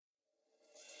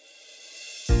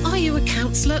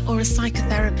counsellor or a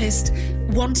psychotherapist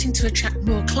wanting to attract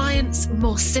more clients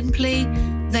more simply,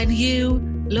 then you,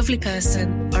 lovely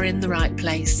person, are in the right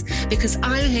place, because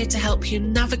I'm here to help you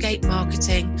navigate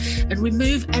marketing and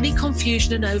remove any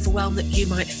confusion and overwhelm that you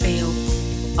might feel.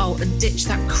 Oh, and ditch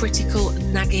that critical,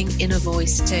 nagging inner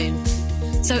voice too.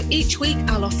 So each week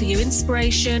I'll offer you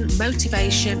inspiration,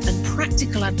 motivation and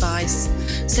practical advice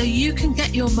so you can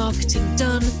get your marketing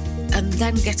done and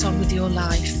then get on with your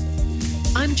life.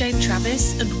 I'm Jane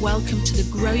Travis and welcome to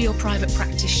the Grow Your Private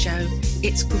Practice Show.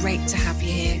 It's great to have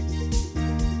you here.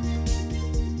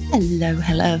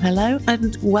 Hello,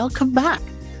 and welcome back.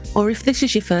 Or if this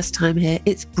is your first time here,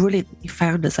 it's brilliant that you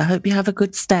found us. I hope you have a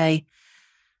good stay.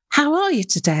 How are you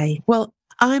today? Well,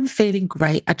 I'm feeling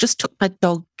great. I just took my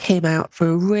dog Kim out for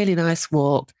a really nice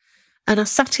walk and I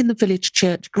sat in the village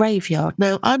church graveyard.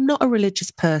 Now, I'm not a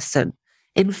religious person.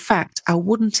 In fact, I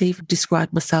wouldn't even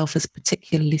describe myself as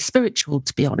particularly spiritual,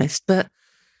 to be honest. But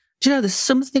do you know, there's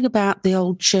something about the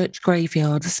old church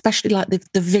graveyards, especially like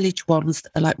the village ones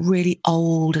that are like really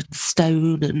old and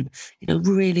stone and, you know,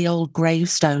 really old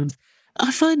gravestones,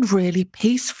 I find really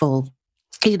peaceful.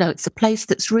 You know, it's a place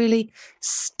that's really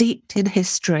steeped in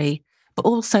history, but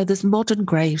also there's modern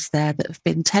graves there that have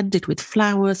been tended with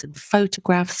flowers and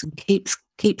photographs and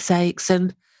keepsakes.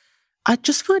 And I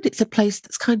just find it's a place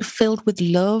that's kind of filled with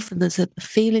love and there's a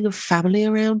feeling of family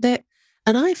around it.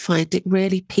 And I find it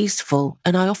really peaceful.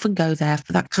 And I often go there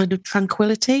for that kind of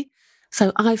tranquility.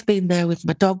 So I've been there with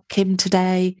my dog, Kim,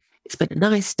 today. It's been a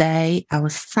nice day. I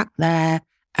was sat there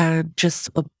and just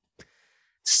sort of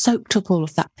soaked up all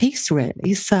of that peace,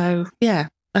 really. So, yeah.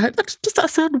 Does that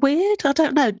sound weird? I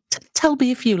don't know. Tell me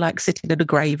if you like sitting in a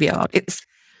graveyard.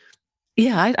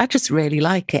 I just really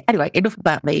like it. Anyway, enough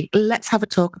about me. Let's have a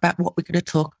talk about what we're going to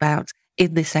talk about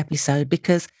in this episode,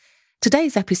 because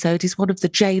today's episode is one of the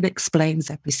Jane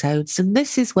Explains episodes, and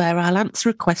this is where I'll answer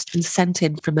a question sent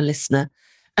in from a listener.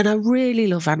 And I really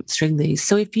love answering these.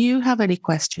 So if you have any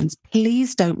questions,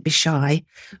 please don't be shy.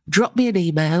 Drop me an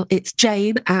email. It's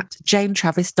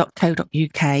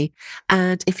jane@janetravis.co.uk.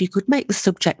 And if you could make the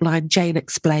subject line Jane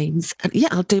Explains, and yeah,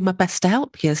 I'll do my best to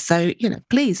help you. So, you know,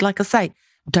 please, like I say,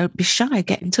 don't be shy.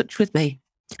 Get in touch with me.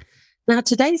 Now,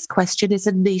 today's question is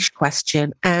a niche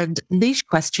question, and niche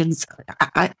questions,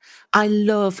 I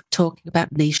love talking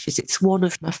about niches. It's one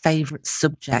of my favourite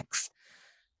subjects.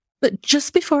 But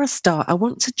just before I start, I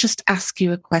want to just ask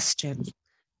you a question.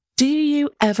 Do you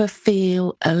ever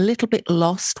feel a little bit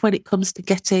lost when it comes to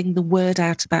getting the word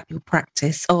out about your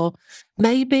practice? Or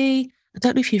maybe, I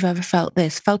don't know if you've ever felt a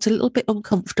little bit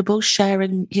uncomfortable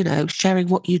sharing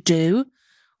what you do.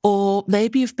 Or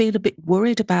maybe you've been a bit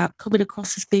worried about coming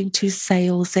across as being too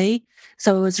salesy.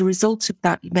 So as a result of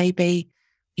that, you maybe,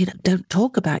 don't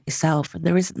talk about yourself and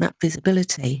there isn't that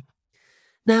visibility.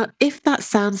 Now, if that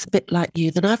sounds a bit like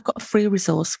you, then I've got a free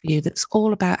resource for you that's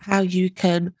all about how you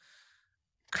can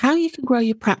grow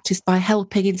your practice by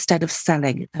helping instead of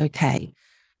selling. Okay.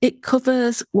 It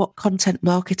covers what content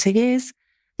marketing is.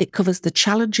 It covers the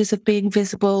challenges of being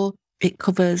visible. It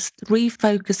covers 3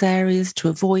 focus areas to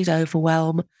avoid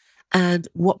overwhelm and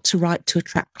what to write to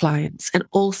attract clients, and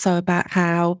also about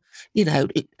how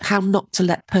not to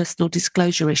let personal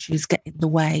disclosure issues get in the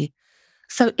way.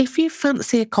 So if you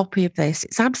fancy a copy of this,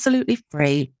 it's absolutely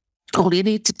free. All you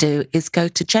need to do is go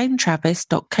to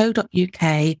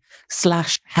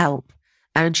janetravis.co.uk/help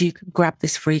and you can grab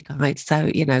this free guide. So,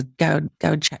 go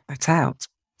and check that out.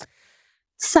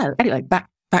 So anyway, back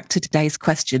to today's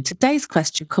question. Today's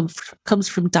question comes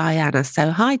from Diana.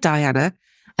 So hi, Diana.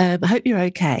 I hope you're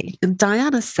okay. And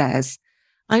Diana says,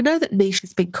 I know that niche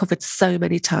has been covered so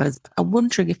many times, but I'm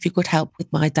wondering if you could help with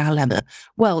my dilemma.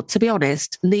 Well, to be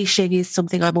honest, niching is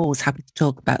something I'm always happy to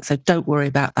talk about, so don't worry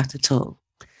about that at all.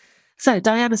 So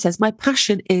Diana says, my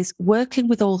passion is working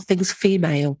with all things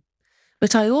female,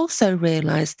 but I also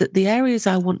realise that the areas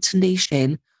I want to niche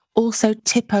in also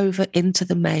tip over into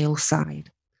the male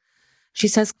side. She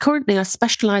says, currently I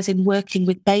specialise in working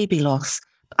with baby loss.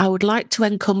 I would like to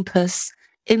encompass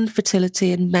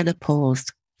infertility and menopause.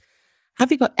 Have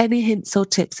you got any hints or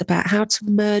tips about how to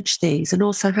merge these and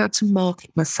also how to market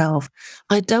myself?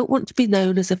 I don't want to be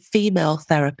known as a female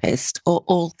therapist or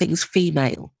all things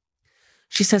female.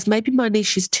 She says, maybe my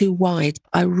niche is too wide.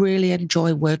 But I really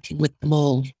enjoy working with them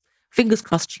all. Fingers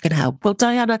crossed you can help. Well,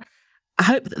 Diana, I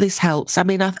hope that this helps. I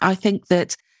mean, I think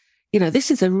that, this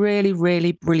is a really,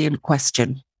 really brilliant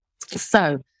question.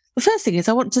 So the first thing is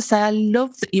I want to say I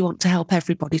love that you want to help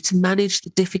everybody to manage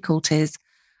the difficulties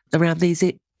around these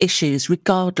issues,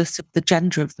 regardless of the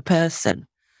gender of the person.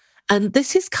 And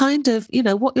this is kind of,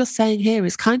 what you're saying here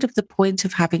is kind of the point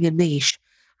of having a niche.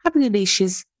 Having a niche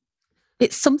is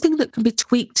It's something that can be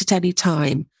tweaked at any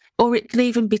time, or it can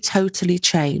even be totally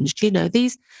changed.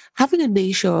 Having a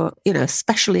niche or,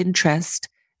 special interest,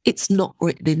 it's not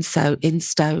written in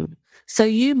stone. So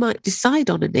you might decide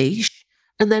on a niche,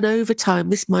 and then over time,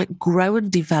 this might grow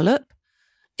and develop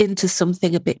into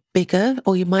something a bit bigger,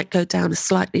 or you might go down a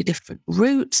slightly different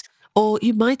route, or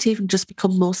you might even just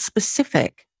become more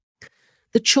specific.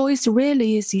 The choice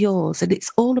really is yours, and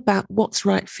it's all about what's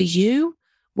right for you,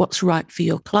 what's right for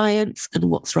your clients, and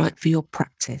what's right for your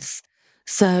practice.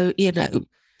 So,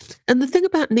 and the thing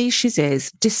about niches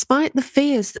is, despite the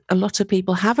fears that a lot of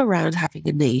people have around having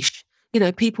a niche,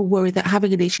 people worry that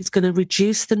having a niche is going to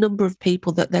reduce the number of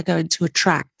people that they're going to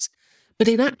attract. But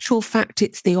in actual fact,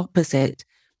 it's the opposite.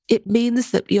 It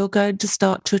means that you're going to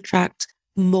start to attract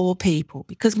more people,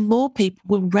 because more people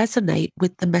will resonate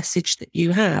with the message that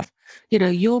you have.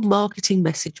 Your marketing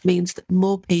message means that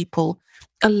more people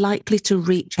are likely to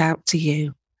reach out to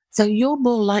you. So you're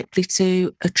more likely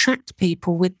to attract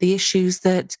people with the issues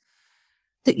that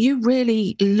you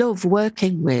really love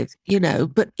working with,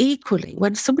 but equally,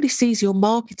 when somebody sees your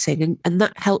marketing and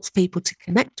that helps people to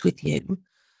connect with you,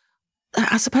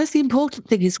 I suppose the important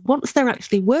thing is once they're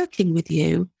actually working with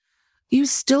you, you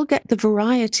still get the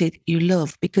variety that you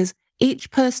love, because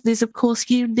each person is, of course,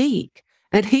 unique,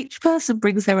 and each person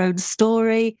brings their own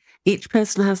story. Each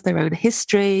person has their own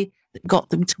history that got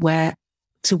them to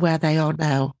where they are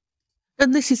now.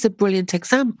 And this is a brilliant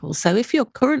example. So if you're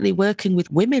currently working with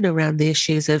women around the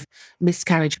issues of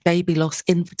miscarriage, baby loss,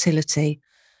 infertility,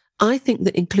 I think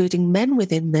that including men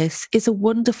within this is a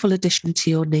wonderful addition to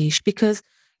your niche, because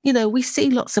we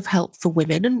see lots of help for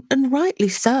women, and rightly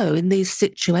so in these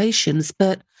situations,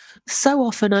 but so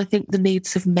often I think the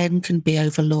needs of men can be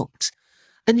overlooked.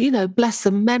 And, bless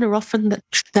them, men are often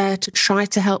there to try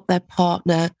to help their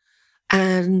partner,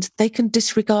 and they can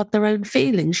disregard their own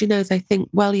feelings. They think,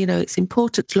 well, it's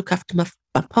important to look after my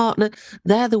partner.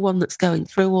 They're the one that's going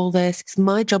through all this. It's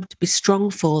my job to be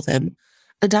strong for them.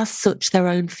 And as such, their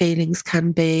own feelings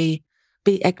can be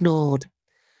ignored.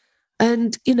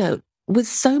 And, with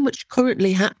so much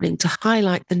currently happening to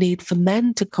highlight the need for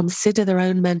men to consider their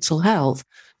own mental health,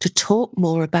 to talk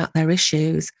more about their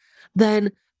issues, then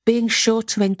being sure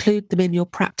to include them in your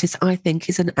practice, I think,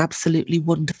 is an absolutely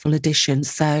wonderful addition.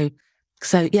 So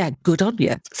yeah, good on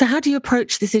you. So how do you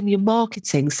approach this in your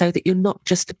marketing so that you're not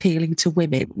just appealing to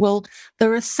women? Well,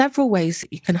 there are several ways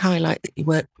that you can highlight that you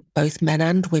work with both men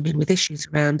and women with issues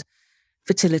around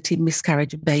fertility,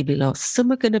 miscarriage, and baby loss.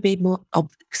 Some are going to be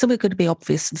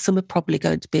obvious, and some are probably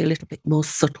going to be a little bit more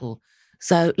subtle.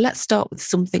 So let's start with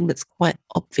something that's quite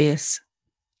obvious.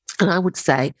 And I would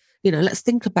say, let's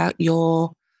think about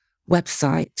your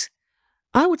website.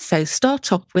 I would say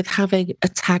start off with having a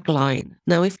tagline.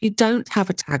 Now, if you don't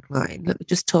have a tagline, let me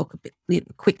just talk a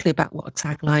bit quickly about what a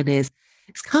tagline is.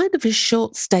 It's kind of a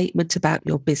short statement about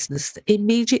your business that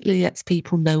immediately lets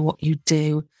people know what you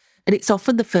do. And it's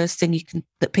often the first thing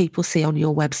that people see on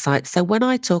your website. So when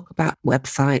I talk about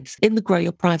websites, in the Grow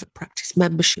Your Private Practice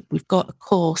membership, we've got a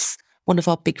course, one of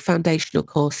our big foundational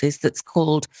courses, that's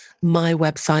called My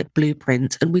Website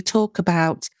Blueprint. And we talk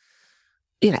about,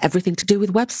 everything to do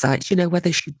with websites, whether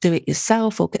you should do it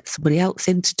yourself or get somebody else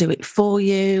in to do it for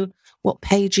you, what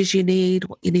pages you need,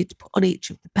 what you need to put on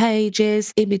each of the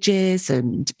pages, images,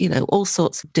 and, all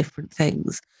sorts of different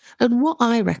things. And what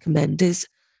I recommend is,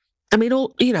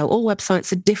 all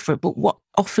websites are different, but what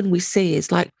often we see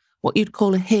is like what you'd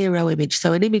call a hero image.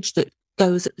 So an image that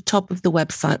goes at the top of the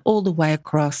website all the way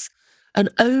across. And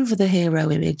over the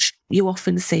hero image, you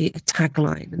often see a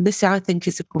tagline. And this, I think,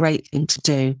 is a great thing to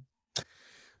do.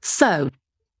 So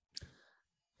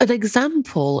an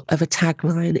example of a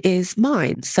tagline is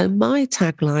mine. So my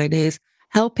tagline is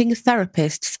helping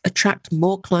therapists attract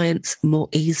more clients more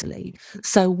easily.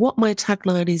 So what my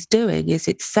tagline is doing is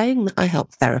it's saying that I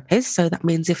help therapists. So that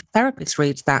means if a therapist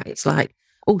reads that, it's like,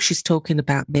 oh, she's talking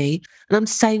about me. And I'm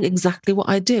saying exactly what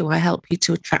I do. I help you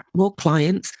to attract more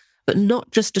clients, but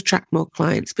not just attract more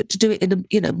clients, but to do it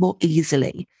in more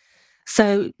easily.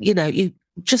 So, you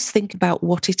just think about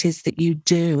what it is that you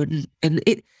do. And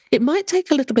it might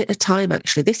take a little bit of time,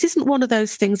 actually. This isn't one of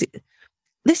those things.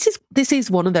 This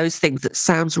is one of those things that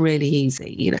sounds really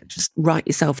easy, just write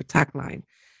yourself a tagline.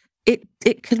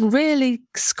 It can really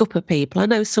scupper people. I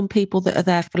know some people that are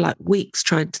there for like weeks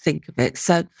trying to think of it.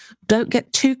 So don't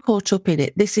get too caught up in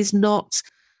it. This is not,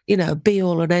 a be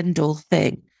all and end all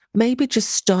thing. Maybe just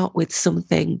start with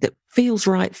something that feels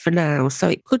right for now. So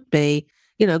it could be,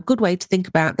 a good way to think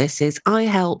about this is I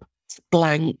help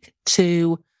blank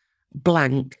to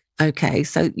blank. Okay.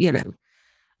 So,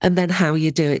 and then how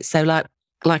you do it. So like,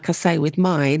 like I say, with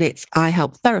mine, it's I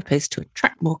help therapists to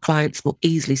attract more clients more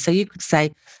easily. So you could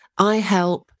say, I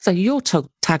help. So your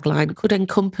tagline could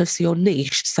encompass your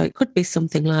niche. So it could be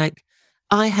something like,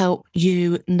 I help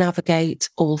you navigate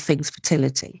all things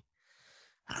fertility.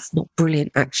 That's not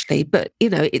brilliant, actually, but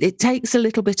it takes a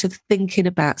little bit of thinking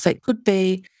about. So it could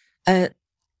be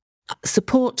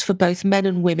support for both men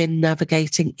and women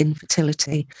navigating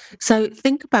infertility. So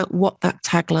think about what that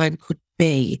tagline could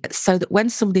be, so that when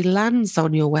somebody lands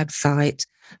on your website,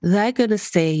 they're going to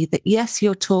see that, yes,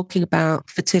 you're talking about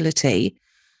fertility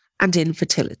and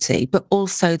infertility, but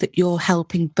also that you're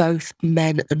helping both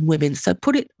men and women. So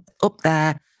put it up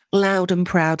there loud and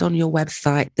proud on your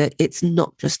website that it's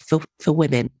not just for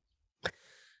women.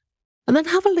 And then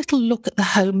have a little look at the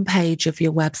homepage of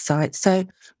your website. So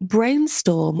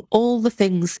brainstorm all the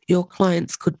things your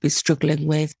clients could be struggling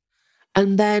with.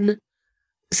 And then,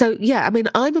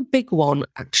 I'm a big one,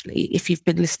 actually, if you've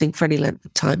been listening for any length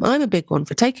of time, I'm a big one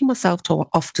for taking myself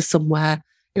off to somewhere,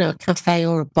 a cafe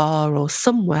or a bar or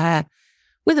somewhere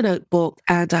with a notebook,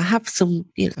 and I have some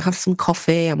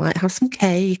coffee, I might have some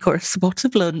cake or a spot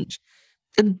of lunch.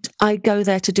 And I go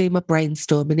there to do my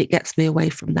brainstorm, and it gets me away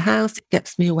from the house. It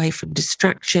gets me away from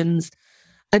distractions.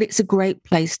 And it's a great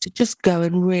place to just go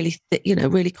and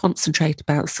really concentrate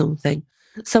about something.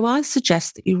 So I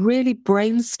suggest that you really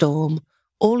brainstorm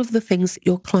all of the things that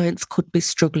your clients could be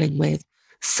struggling with.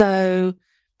 So,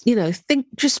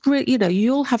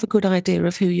 you'll have a good idea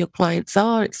of who your clients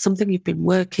are. It's something you've been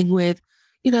working with.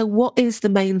 What is the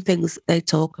main things that they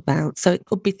talk about? So it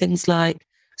could be things like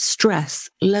stress,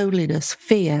 loneliness,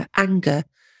 fear, anger.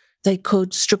 They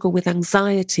could struggle with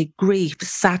anxiety, grief,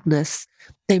 sadness.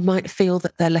 They might feel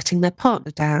that they're letting their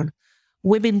partner down.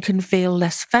 Women can feel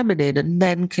less feminine and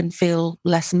men can feel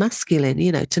less masculine,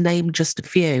 to name just a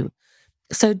few.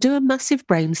 So do a massive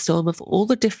brainstorm of all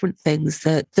the different things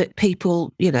that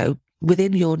people,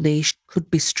 within your niche could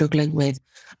be struggling with.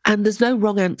 And there's no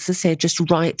wrong answers here.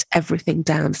 Just write everything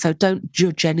down. So don't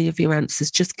judge any of your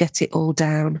answers. Just get it all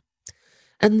down.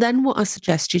 And then what I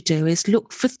suggest you do is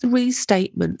look for 3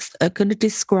 statements that are going to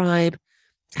describe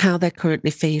how they're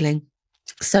currently feeling.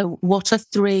 So what are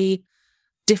 3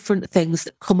 different things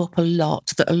that come up a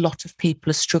lot that a lot of people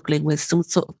are struggling with, some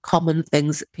sort of common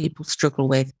things that people struggle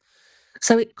with?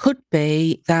 So it could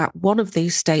be that one of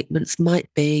these statements might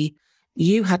be,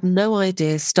 you had no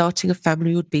idea starting a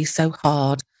family would be so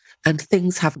hard and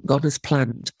things haven't gone as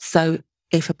planned. So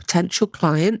if a potential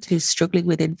client who's struggling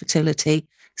with infertility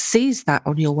sees that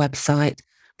on your website,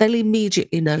 they'll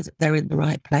immediately know that they're in the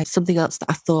right place. Something else that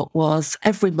I thought was,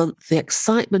 every month the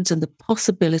excitement and the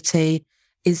possibility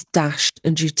is dashed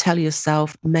and you tell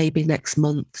yourself maybe next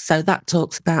month. So that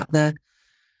talks about the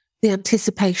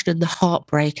anticipation and the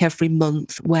heartbreak every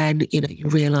month when, you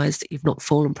realise that you've not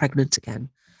fallen pregnant again.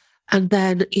 And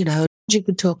then, you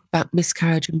can talk about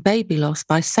miscarriage and baby loss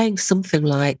by saying something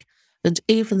like, and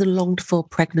even the longed-for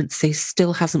pregnancy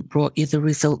still hasn't brought you the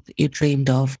result that you dreamed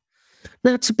of.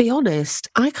 Now, to be honest,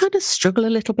 I kind of struggle a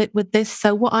little bit with this.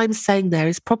 So what I'm saying there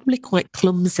is probably quite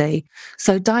clumsy.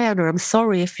 So Diana, I'm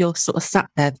sorry if you're sort of sat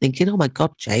there thinking, oh my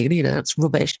God, Jane, that's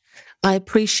rubbish. I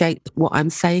appreciate that what I'm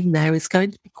saying there is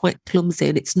going to be quite clumsy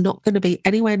and it's not going to be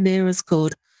anywhere near as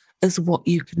good as what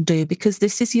you can do, because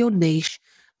this is your niche.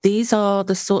 These are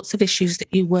the sorts of issues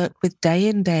that you work with day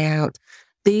in, day out.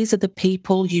 These are the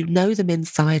people, you know them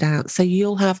inside out. So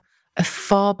you'll have a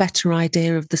far better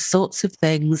idea of the sorts of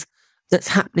things that's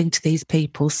happening to these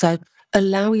people. So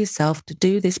allow yourself to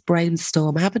do this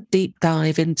brainstorm, have a deep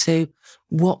dive into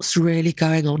what's really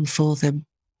going on for them.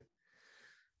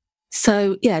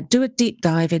 So do a deep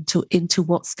dive into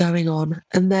what's going on.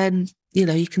 And then,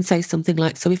 you can say something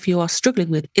like, so if you are struggling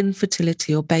with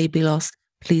infertility or baby loss,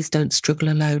 please don't struggle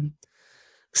alone.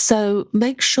 So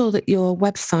make sure that your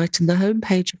website and the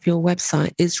homepage of your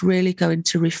website is really going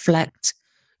to reflect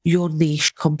your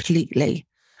niche completely,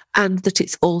 and that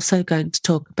it's also going to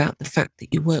talk about the fact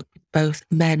that you work with both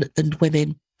men and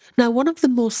women. Now, one of the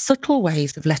more subtle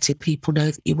ways of letting people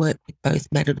know that you work with both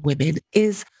men and women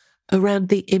is around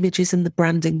the images and the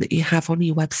branding that you have on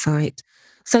your website.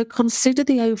 So consider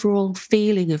the overall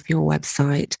feeling of your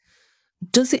website.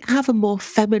 Does it have a more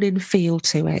feminine feel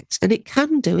to it? And it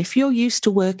can do. If you're used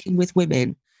to working with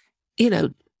women,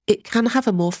 it can have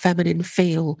a more feminine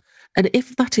feel. And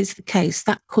if that is the case,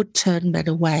 that could turn men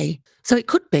away. So it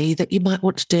could be that you might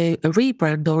want to do a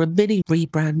rebrand or a mini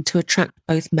rebrand to attract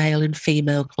both male and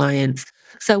female clients.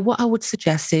 So what I would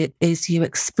suggest is you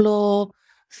explore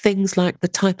things like the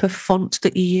type of font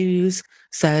that you use.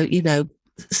 So,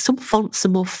 some fonts are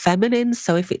more feminine.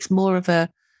 So if it's more of a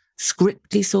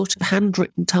scripty sort of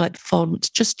handwritten type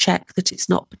font, just check that it's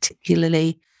not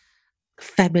particularly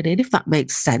feminine, if that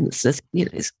makes sense.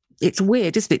 It's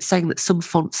weird, isn't it, saying that some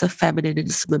fonts are feminine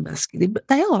and some are masculine, but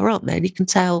they aren't they? And you can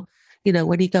tell,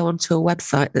 when you go onto a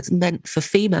website that's meant for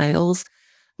females,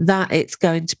 that it's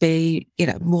going to be,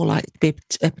 more likely to be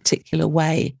a particular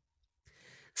way.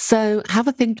 So have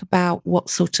a think about what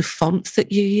sort of fonts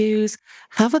that you use.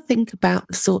 Have a think about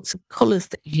the sorts of colours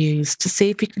that you use to see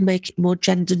if you can make it more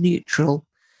gender neutral.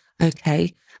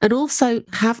 Okay. And also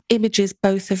have images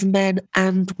both of men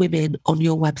and women on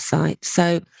your website.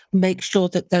 So make sure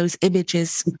that those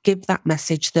images give that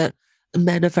message that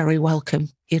men are very welcome.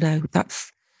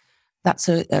 That's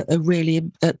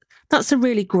a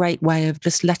really great way of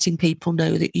just letting people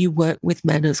know that you work with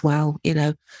men as well,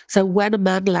 So when a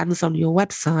man lands on your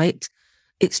website,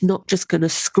 it's not just going to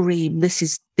scream, this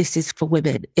is for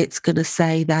women. It's going to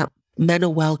say that men are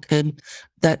welcome,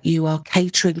 that you are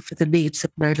catering for the needs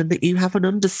of men, and that you have an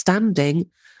understanding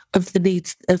of the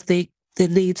needs of the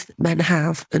needs that men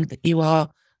have, and that you are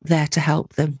there to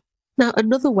help them. Now,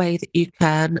 another way that you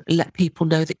can let people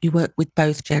know that you work with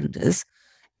both genders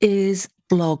is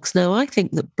blogs. Now, I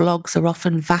think that blogs are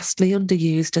often vastly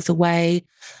underused as a way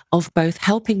of both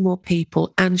helping more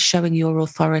people and showing your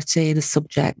authority in a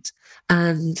subject.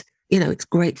 And, it's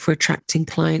great for attracting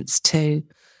clients too.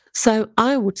 So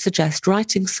I would suggest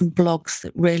writing some blogs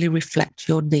that really reflect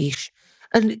your niche.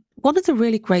 And one of the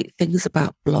really great things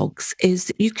about blogs is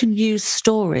that you can use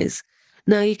stories.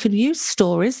 Now, you can use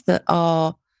stories that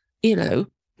are,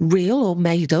 real or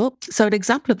made up. So an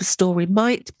example of a story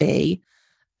might be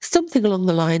something along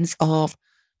the lines of,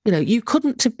 you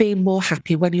couldn't have been more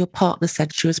happy when your partner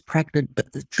said she was pregnant,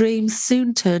 but the dream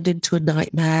soon turned into a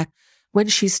nightmare when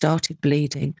she started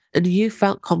bleeding, and you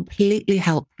felt completely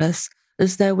helpless,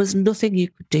 as there was nothing you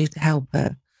could do to help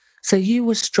her. So you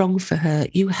were strong for her,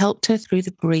 you helped her through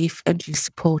the grief, and you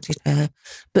supported her.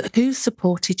 But who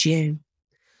supported you?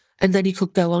 And then you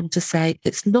could go on to say,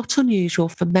 it's not unusual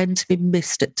for men to be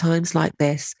missed at times like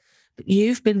this, but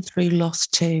you've been through loss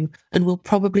too, and will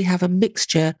probably have a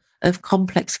mixture of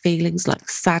complex feelings like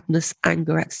sadness,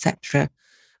 anger, etc.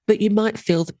 But you might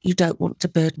feel that you don't want to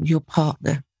burden your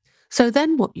partner. So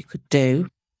then what you could do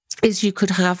is you could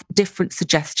have different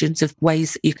suggestions of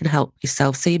ways that you can help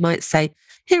yourself. So you might say,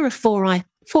 here are four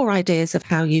ideas of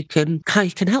how you can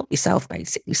help yourself,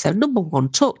 basically. So number one,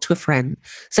 talk to a friend.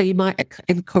 So you might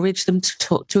encourage them to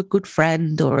talk to a good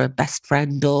friend or a best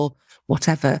friend or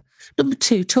whatever. Number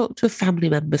two, talk to a family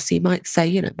member. So you might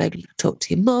say, maybe you can talk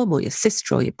to your mum or your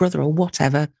sister or your brother or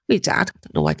whatever. Your dad. I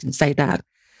don't know why I didn't say dad.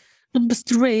 Number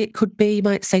three, it could be, you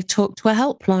might say, talk to a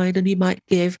helpline, and you might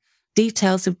give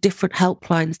details of different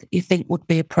helplines that you think would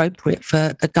be appropriate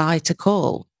for a guy to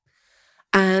call.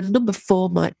 And number four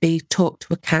might be talk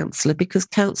to a counsellor, because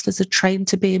counsellors are trained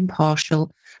to be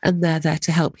impartial and they're there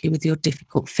to help you with your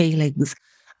difficult feelings.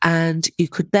 And you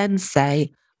could then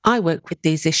say, I work with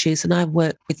these issues and I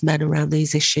work with men around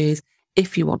these issues.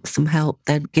 If you want some help,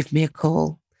 then give me a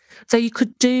call. So you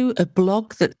could do a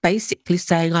blog that's basically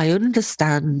saying, I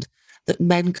understand that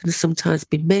men can sometimes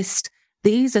be missed.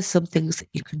 These are some things that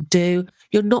you can do.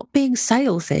 You're not being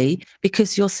salesy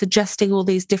because you're suggesting all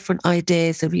these different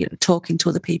ideas of talking to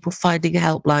other people, finding a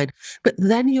helpline. But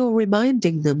then you're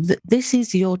reminding them that this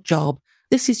is your job.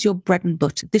 This is your bread and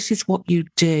butter. This is what you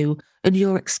do. And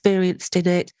you're experienced in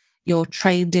it. You're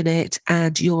trained in it,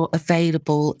 and you're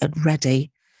available and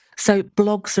ready. So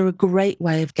blogs are a great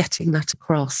way of getting that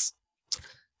across.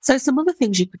 So some other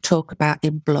things you could talk about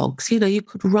in blogs, you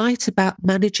could write about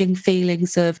managing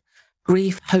feelings of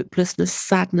grief, hopelessness,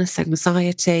 sadness,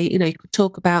 anxiety. You could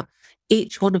talk about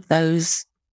each one of those,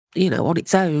 on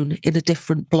its own in a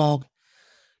different blog.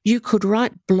 You could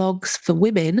write blogs for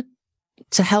women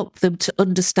to help them to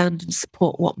understand and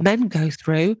support what men go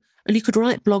through. And you could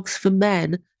write blogs for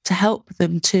men to help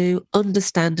them to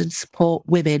understand and support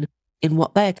women in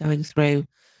what they're going through.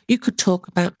 You could talk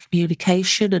about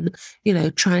communication and,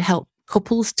 try and help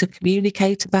couples to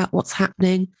communicate about what's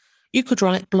happening. You could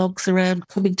write blogs around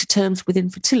coming to terms with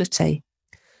infertility,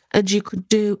 and you could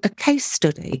do a case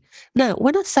study. Now,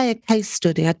 when I say a case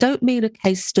study, I don't mean a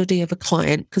case study of a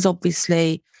client, because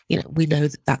obviously, we know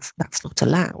that that's not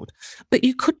allowed. But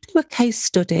you could do a case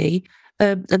study,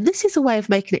 and this is a way of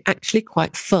making it actually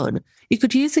quite fun. You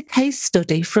could use a case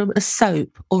study from a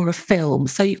soap or a film,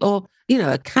 or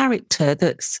a character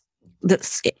that's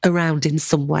around in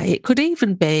some way. It could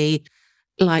even be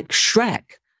like Shrek.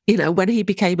 When he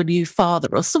became a new father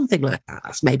or something like that.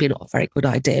 That's maybe not a very good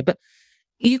idea, but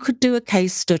you could do a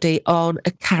case study on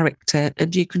a character,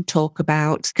 and you can talk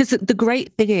about, because the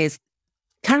great thing is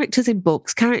characters in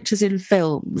books, characters in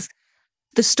films,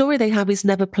 the story they have is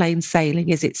never plain sailing,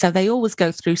 is it? So they always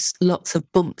go through lots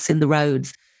of bumps in the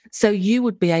roads. So you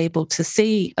would be able to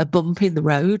see a bump in the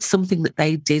road, something that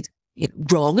they did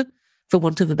wrong, for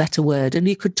want of a better word, and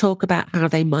you could talk about how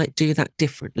they might do that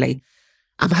differently.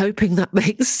 I'm hoping that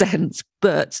makes sense,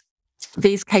 but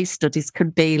these case studies can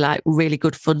be like really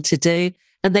good fun to do,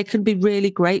 and they can be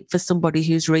really great for somebody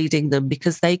who's reading them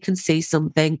because they can see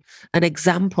something, an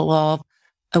example of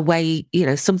a way,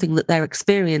 something that they're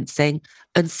experiencing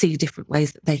and see different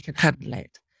ways that they can handle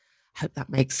it. I hope that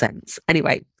makes sense.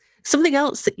 Anyway, something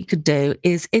else that you could do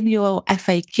is in your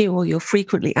FAQ or your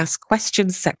frequently asked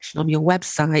questions section on your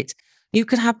website, you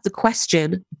could have the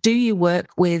question, do you work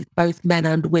with both men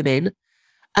and women?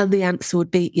 And the answer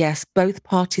would be yes, both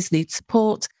parties need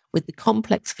support with the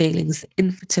complex feelings that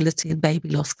infertility and baby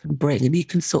loss can bring. And you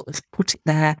can sort of put it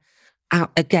there,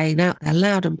 out there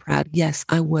loud and proud. Yes,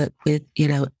 I work with,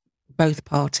 both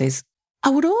parties.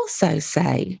 I would also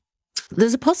say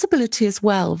there's a possibility as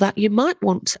well that you might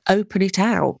want to open it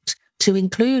out to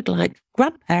include like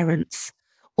grandparents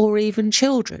or even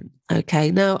children.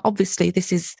 Okay, now obviously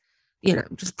this is,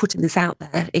 I'm just putting this out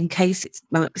there in case it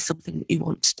might be something that you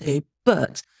want to do.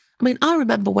 But I mean, I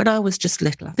remember when I was just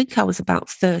little, I think I was about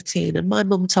 13, and my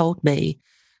mum told me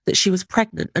that she was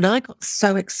pregnant, and I got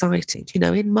so excited.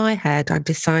 In my head, I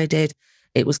decided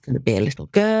it was going to be a little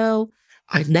girl.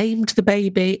 I named the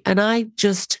baby, and I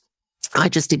just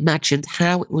imagined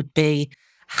how it would be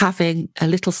having a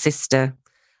little sister,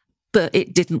 but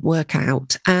it didn't work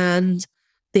out. And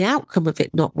the outcome of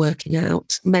it not working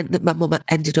out meant that my mum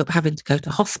ended up having to go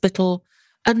to hospital,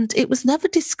 and it was never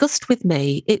discussed with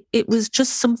me. It was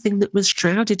just something that was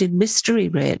shrouded in mystery,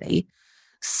 really.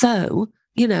 So,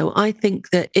 I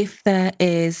think that if there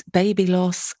is baby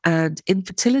loss and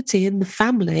infertility in the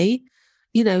family,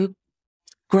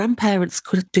 grandparents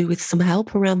could do with some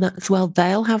help around that as well.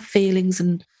 They'll have feelings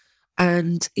and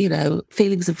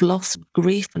feelings of loss and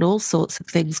grief and all sorts of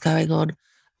things going on.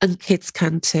 And kids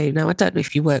can too. Now, I don't know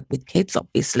if you work with kids,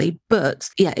 obviously, but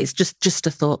yeah, it's just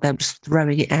a thought there. I'm just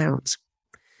throwing it out.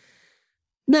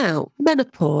 Now,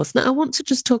 menopause. Now, I want to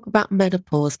just talk about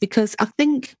menopause because I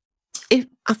think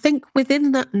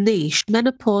within that niche,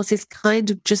 menopause is kind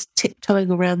of just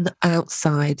tiptoeing around the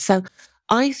outside. So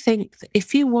I think that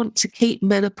if you want to keep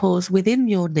menopause within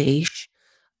your niche,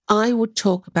 I would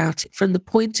talk about it from the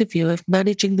point of view of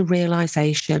managing the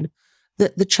realization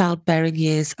that the childbearing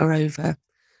years are over.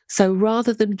 So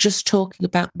rather than just talking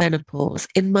about menopause,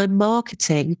 in my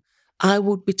marketing, I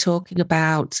would be talking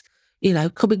about,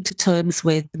 coming to terms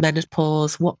with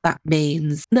menopause, what that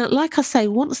means. Now, like I say,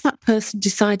 once that person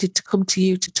decided to come to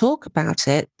you to talk about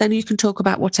it, then you can talk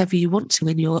about whatever you want to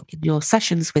in your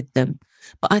sessions with them.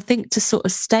 But I think to sort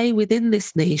of stay within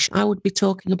this niche, I would be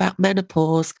talking about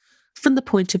menopause from the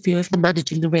point of view of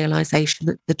managing the realization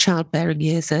that the childbearing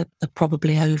years are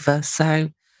probably over. So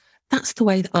that's the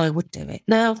way that I would do it.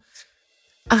 Now,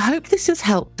 I hope this has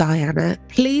helped, Diana.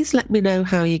 Please let me know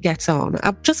how you get on.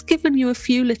 I've just given you a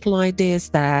few little ideas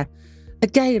there.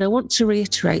 Again, I want to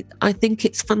reiterate, I think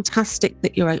it's fantastic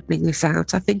that you're opening this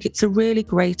out. I think it's a really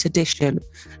great addition.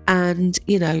 And,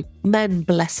 men,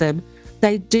 bless them,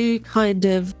 they do kind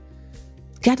of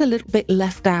get a little bit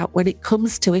left out when it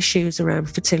comes to issues around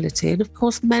fertility. And of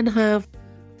course, men have,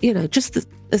 just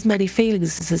as many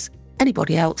feelings as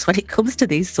anybody else when it comes to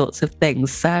these sorts of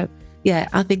things. So yeah,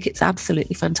 I think it's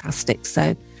absolutely fantastic.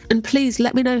 So, and please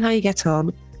let me know how you get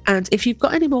on. And if you've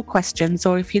got any more questions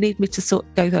or if you need me to sort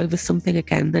of go over something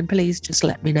again, then please just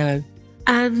let me know.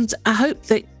 And I hope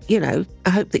that,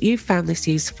 you found this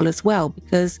useful as well,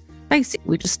 because basically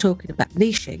we're just talking about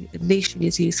niching, and niching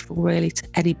is useful really to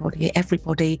anybody,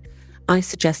 everybody. I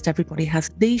suggest everybody has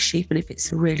a niche, even if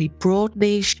it's a really broad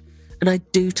niche. And I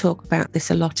do talk about this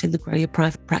a lot in the Grow Your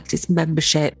Private Practice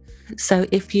membership. So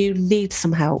if you need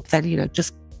some help, then,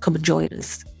 just come and join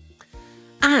us.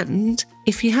 And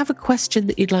if you have a question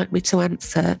that you'd like me to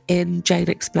answer in Jane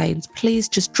Explains, please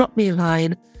just drop me a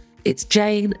line. It's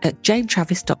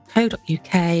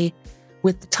jane@janetravis.co.uk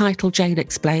with the title Jane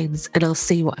Explains, and I'll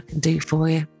see what I can do for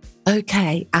you.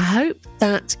 Okay, I hope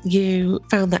that you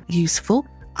found that useful.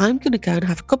 I'm going to go and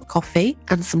have a cup of coffee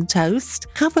and some toast.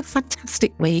 Have a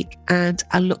fantastic week, and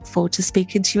I look forward to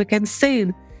speaking to you again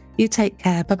soon. You take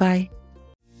care. Bye-bye.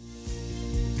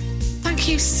 Thank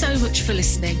you so much for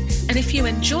listening. And if you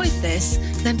enjoyed this,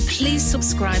 then please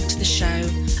subscribe to the show.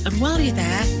 And while you're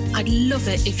there, I'd love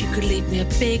it if you could leave me a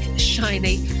big,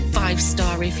 shiny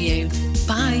 5-star review.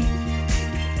 Bye.